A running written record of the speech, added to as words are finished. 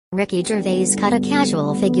Ricky Gervais cut a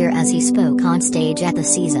casual figure as he spoke on stage at the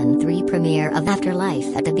Season 3 premiere of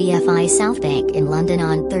Afterlife at the BFI Southbank in London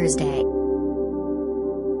on Thursday.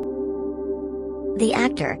 The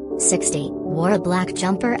actor, 60, wore a black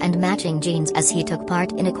jumper and matching jeans as he took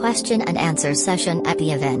part in a question-and-answer session at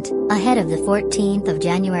the event, ahead of the 14th of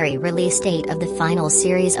January release date of the final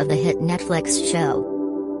series of the hit Netflix show.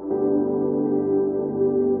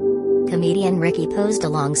 Comedian Ricky posed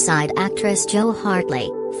alongside actress Jo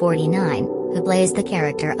Hartley, 49, who plays the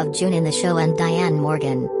character of June in the show, and Diane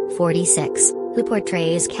Morgan, 46, who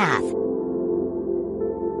portrays Kath.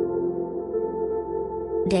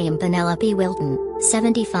 Dame Penelope Wilton,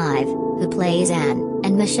 75, who plays Anne,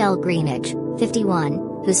 and Michelle Greenidge, 51,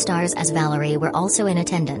 who stars as Valerie, were also in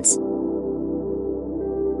attendance.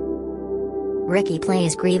 Ricky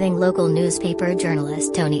plays grieving local newspaper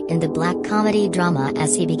journalist Tony in the black comedy drama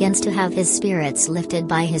as he begins to have his spirits lifted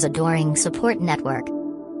by his adoring support network.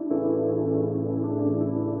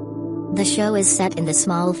 The show is set in the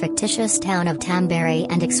small fictitious town of Tambury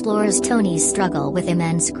and explores Tony's struggle with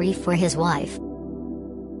immense grief for his wife.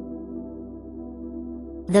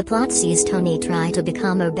 The plot sees Tony try to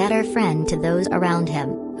become a better friend to those around him,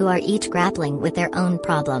 who are each grappling with their own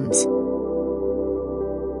problems.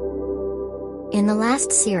 In the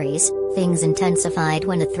last series, things intensified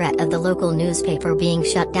when the threat of the local newspaper being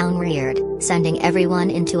shut down reared, sending everyone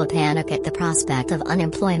into a panic at the prospect of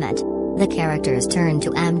unemployment. The characters turned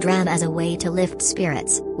to Amdram as a way to lift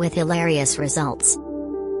spirits, with hilarious results.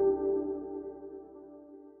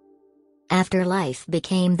 Afterlife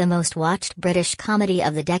became the most watched British comedy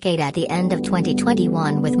of the decade at the end of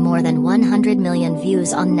 2021 with more than 100 million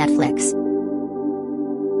views on Netflix.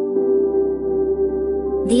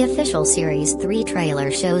 The official Series 3 trailer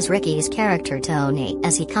shows Ricky's character Tony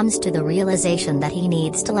as he comes to the realization that he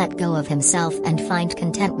needs to let go of himself and find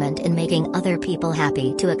contentment in making other people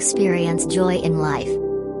happy to experience joy in life.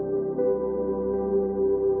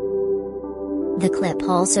 The clip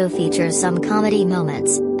also features some comedy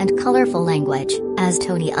moments and colorful language, as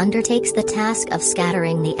Tony undertakes the task of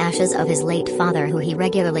scattering the ashes of his late father, who he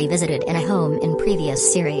regularly visited in a home in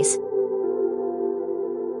previous series.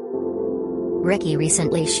 Ricky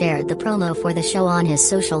recently shared the promo for the show on his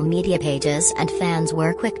social media pages, and fans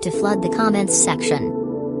were quick to flood the comments section.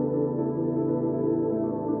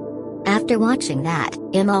 After watching that,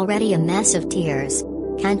 I'm already a mess of tears.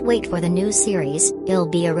 Can't wait for the new series, it'll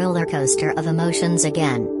be a roller coaster of emotions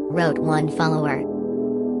again, wrote one follower.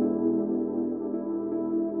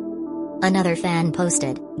 Another fan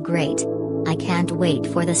posted, "Great. I can't wait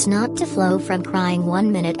for the snot to flow from crying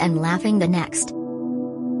 1 minute and laughing the next."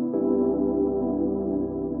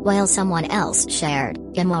 While someone else shared,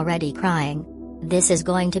 "I'm already crying. This is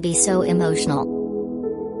going to be so emotional."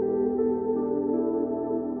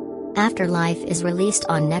 Afterlife is released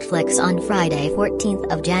on Netflix on Friday,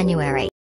 14th of January.